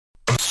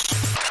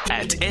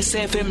at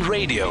SFM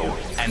Radio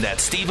and at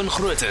Stephen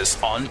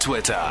Grootes on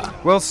Twitter.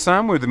 Well,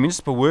 SAMWU, the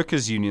Municipal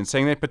Workers Union,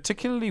 saying they're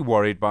particularly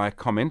worried by a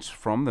comment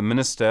from the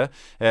Minister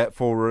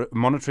for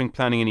Monitoring,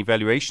 Planning and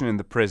Evaluation in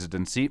the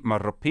Presidency,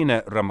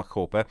 Maropina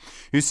Ramakgopa,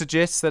 who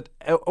suggests that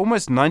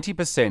almost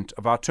 90%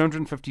 of our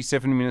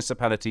 257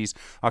 municipalities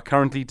are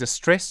currently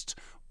distressed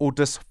or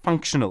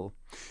dysfunctional.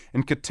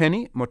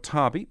 Nkhetheni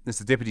Muthavhi is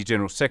the Deputy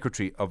General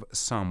Secretary of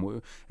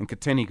SAMWU.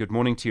 Nkhetheni, good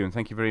morning to you, and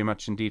thank you very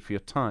much indeed for your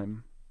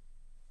time.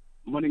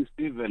 Morning,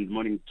 Steve, and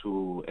morning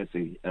to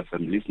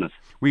SAFM listeners.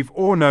 We've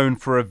all known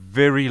for a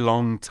very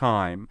long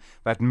time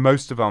that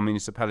most of our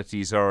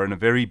municipalities are in a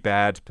very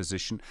bad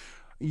position.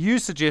 You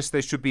suggest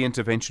there should be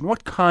intervention.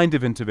 What kind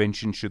of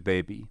intervention should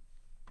there be?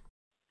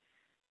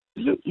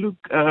 Look,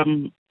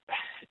 the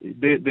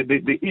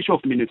issue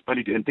of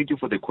municipality, and thank you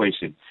for the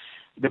question.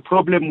 The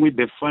problem with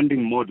the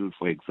funding model,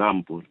 for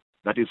example,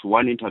 that is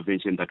one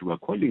intervention that we are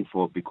calling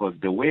for, because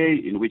the way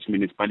in which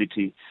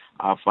municipalities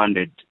are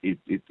funded is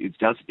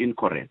just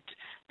incorrect.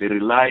 They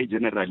rely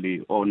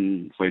generally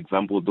on, for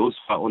example, those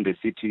who are on the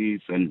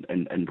cities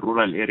and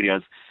rural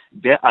areas.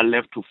 They are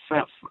left to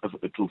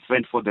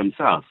fend for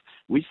themselves,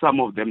 which some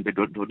of them they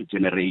don't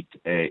generate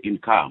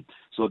income.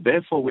 So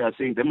therefore, we are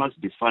saying they must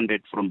be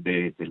funded from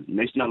the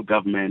national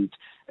government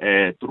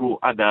through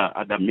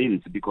other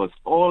means, because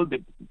all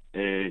the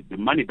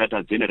money that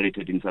are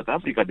generated in South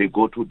Africa, they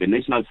go to the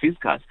national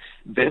fiscus.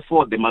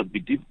 Therefore, they must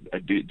be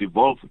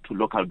devolved to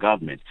local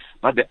government.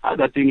 But the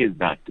other thing is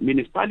that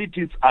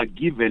municipalities are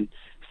given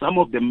some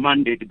of the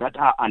mandates that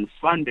are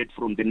unfunded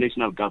from the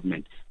national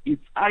government.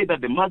 It's either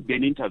there must be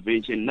an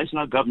intervention,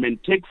 national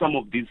government take some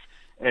of these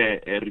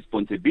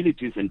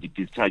responsibilities and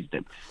discharge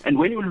them. And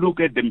when you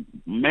look at the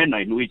manner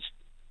in which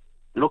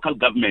local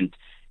government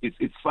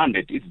is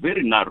funded, it's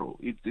very narrow.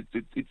 It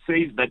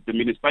says that the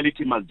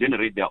municipality must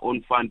generate their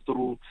own fund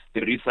through the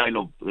resale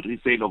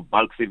of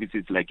bulk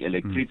services like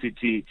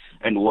electricity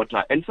and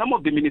water. And some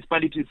of the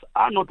municipalities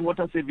are not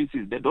water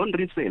services. They don't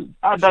resale.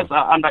 Others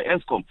are under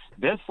ESCOM.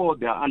 Therefore,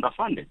 they are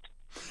underfunded.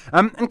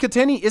 And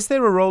Nkhetheni, is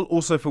there a role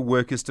also for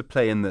workers to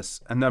play in this?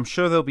 And I'm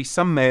sure there'll be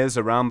some mayors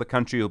around the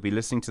country who'll be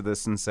listening to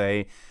this and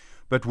say,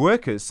 but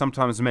workers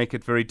sometimes make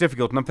it very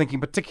difficult. And I'm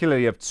thinking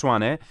particularly of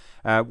Tshwane,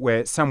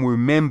 where SAMWU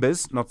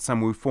members, not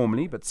SAMWU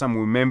formally, but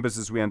SAMWU members,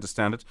 as we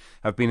understand it,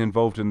 have been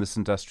involved in this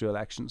industrial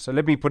action. So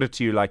let me put it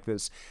to you like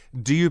this.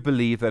 Do you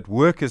believe that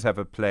workers have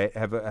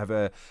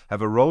a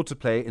role to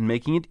play in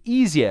making it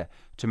easier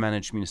to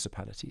manage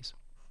municipalities?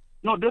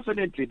 No,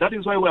 definitely. That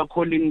is why we are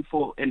calling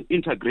for an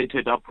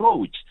integrated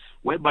approach,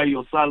 whereby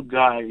your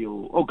SALGA,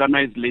 your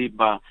organized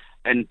labor,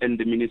 and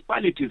the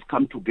municipalities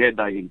come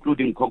together,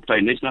 including Kokta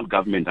national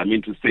government,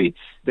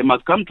 they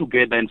must come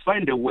together and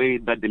find a way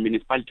that the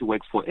municipality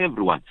works for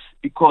everyone,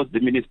 because the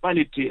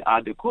municipality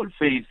are the cold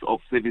face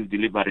of service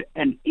delivery.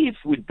 And if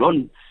we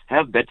don't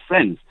have that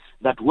sense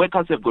that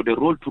workers have got a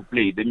role to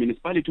play, the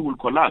municipality will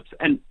collapse.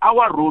 And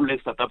our role as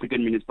South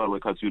African Municipal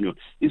Workers Union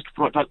is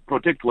to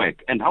protect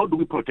work. And how do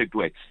we protect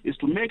work? Is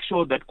to make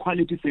sure that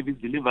quality service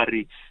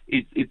delivery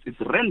is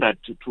rendered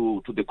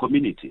to the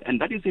community.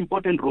 And that is an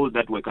important role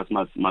that workers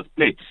must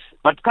play.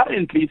 But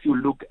currently, if you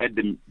look at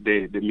the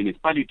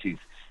municipalities,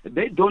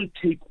 they don't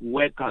take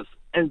workers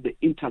as the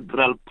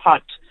integral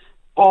part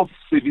of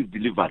service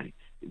delivery.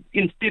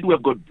 Instead,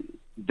 we've got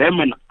them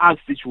and us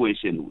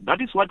situation.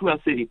 That is what we are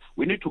saying.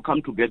 We need to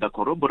come together,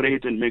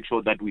 corroborate, and make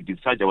sure that we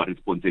discharge our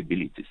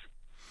responsibilities.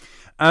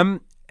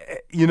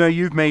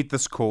 You've made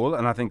this call,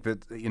 and I think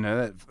that,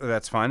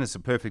 that's fine. It's a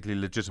perfectly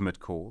legitimate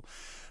call.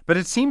 But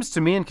it seems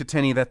to me,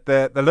 Nkhetheni, that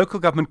the local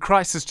government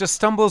crisis just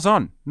stumbles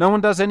on. No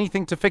one does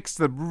anything to fix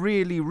the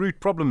really root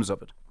problems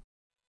of it.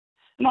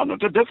 No,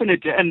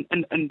 definitely. And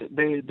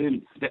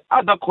the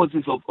other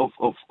causes of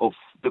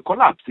the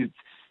collapse,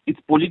 it's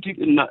politics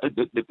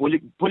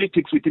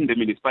within the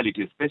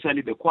municipality,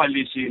 especially the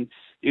coalition,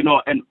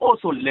 and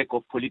also lack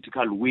of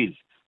political will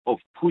of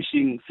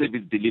pushing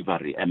service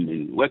delivery.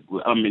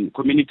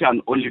 Community are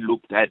only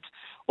looked at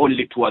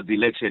only towards the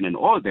election and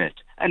all that.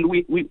 And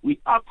we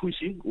are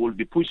pushing, we'll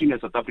be pushing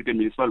as South African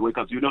Municipal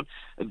Workers Union,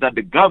 that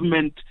the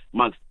government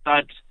must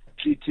start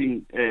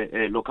treating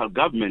local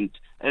government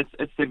as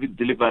a service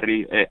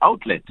delivery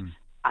outlet.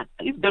 And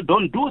if they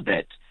don't do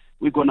that,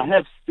 we're going to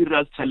have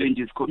serious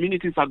challenges.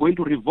 Communities are going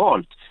to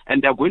revolt,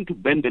 and they're going to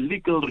bend the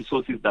legal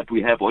resources that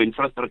we have or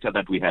infrastructure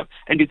that we have.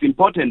 And it's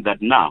important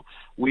that now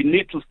we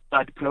need to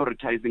start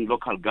prioritizing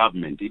local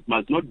government. It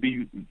must not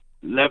be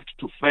left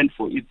to fend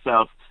for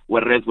itself,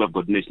 whereas we've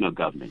got national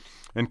government.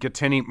 And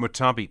Nkhetheni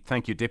Muthavhi,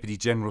 thank you, Deputy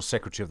General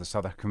Secretary of the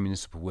South African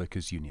Municipal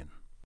Workers Union.